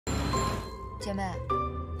姐妹，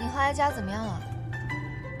你和哀家怎么样了？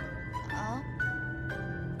啊？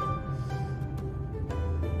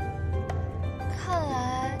看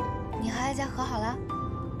来你和哀家和好了。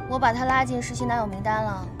我把他拉进实习男友名单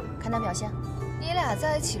了，看他表现。你俩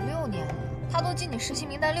在一起6年了，他都进你实习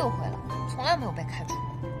名单6回了，从来没有被开除。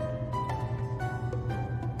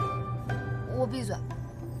我闭嘴。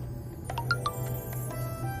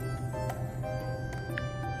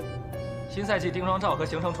新赛季定妆照和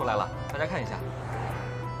行程出来了，大家看一下。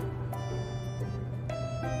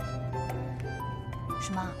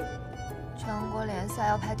什么？全国联赛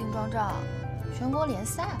要拍定妆照？全国联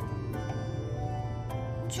赛？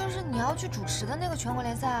就是你要去主持的那个全国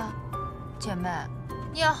联赛啊！姐妹，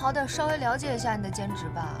你也好歹稍微了解一下你的兼职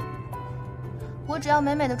吧。我只要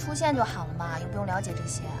美美的出现就好了嘛，又不用了解这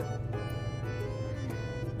些。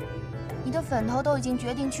你的粉头都已经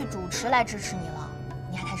决定去主持来支持你了，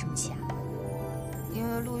你还叹什么气啊？因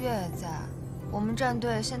为陆月也在，我们战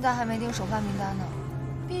队现在还没定首发名单呢。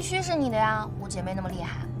必须是你的呀，我姐妹那么厉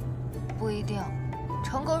害。不一定，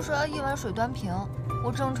成哥说要1碗水端平，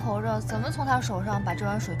我正愁着怎么从他手上把这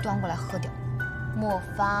碗水端过来喝掉。莫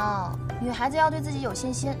妨，女孩子要对自己有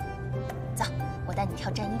信心。走，我带你跳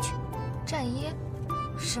战衣去。战衣？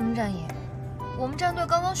什么战衣？我们战队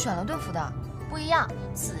刚刚选了队服的。不一样，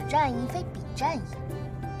此战衣非彼战衣。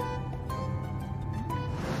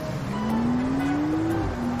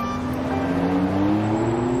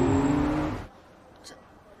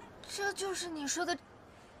这就是你说的？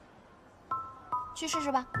去试试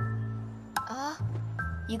吧。啊！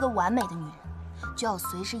一个完美的女人，就要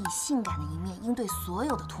随时以性感的一面应对所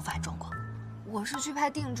有的突发状况。我是去拍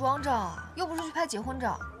定妆照，又不是去拍结婚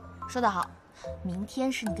照。说得好，明天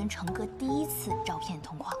是你跟成哥第1次照片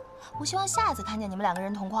同框，我希望下次看见你们2个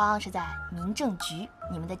人同框是在民政局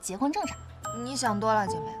你们的结婚证上。你想多了，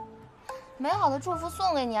姐妹。美好的祝福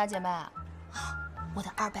送给你啊，姐妹。我的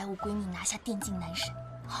250闺蜜拿下电竞男神，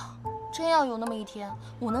真要有那么一天，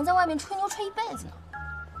我能在外面吹牛吹一辈子呢。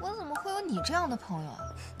我怎么会有你这样的朋友啊？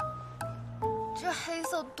这黑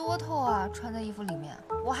色多透啊，穿在衣服里面，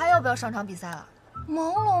我还要不要上场比赛了？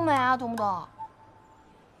朦胧美啊，懂不懂？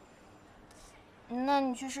那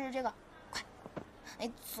你去试试这个，快！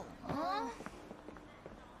哎，走啊！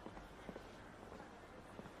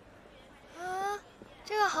啊，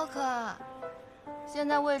这个好可爱。现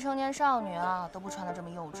在未成年少女啊，都不穿得这么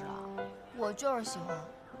幼稚了。我就是喜欢。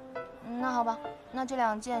那好吧，那这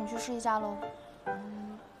2件你去试一下喽。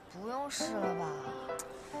不用试了吧？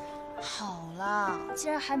好了，既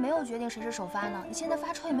然还没有决定谁是首发呢，你现在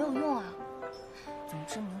发愁也没有用啊。总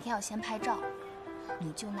之，明天要先拍照，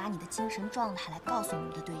你就拿你的精神状态来告诉你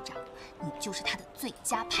们的队长，你就是他的最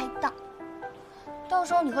佳拍档。到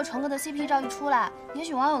时候你和成哥的 CP 照一出来，也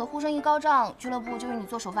许网友的呼声一高涨，俱乐部就由你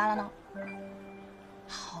做首发了呢。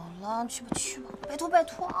好了，去吧去吧，拜托拜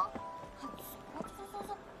托啊！走。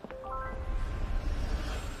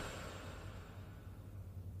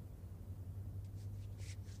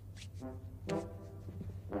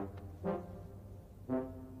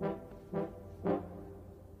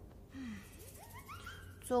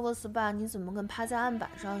做个 SPA， 你怎么跟趴在案板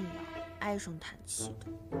上一样，唉声叹气的？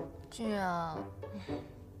俊阳，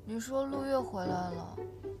你说陆月回来了，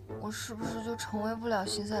我是不是就成为不了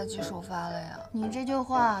新赛季首发了呀？你这句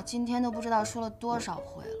话今天都不知道说了多少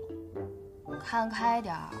回了，看开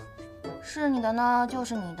点儿，是你的呢就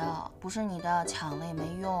是你的，不是你的抢了也没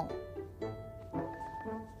用。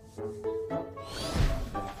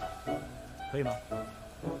可以吗？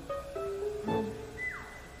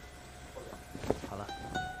好了。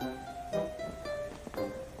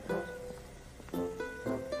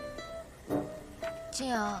静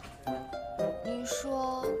阳，你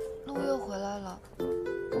说陆月回来了，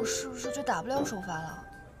我是不是就打不了首发了？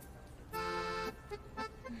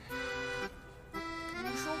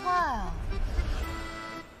你说话呀！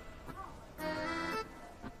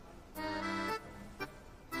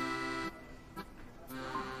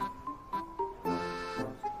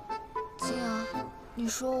静阳，你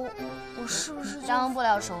说我是不是就当不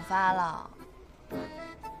了首发了？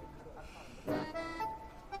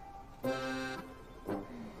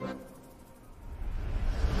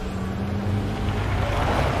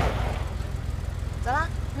走啦，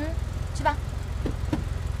去吧。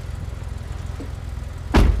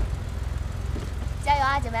加油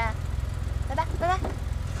啊，姐妹！拜拜，拜拜。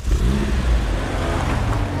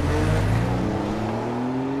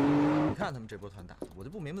你看他们这波团打的，我就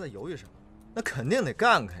不明白在犹豫什么。那肯定得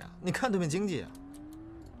干开呀！你看对面经济啊，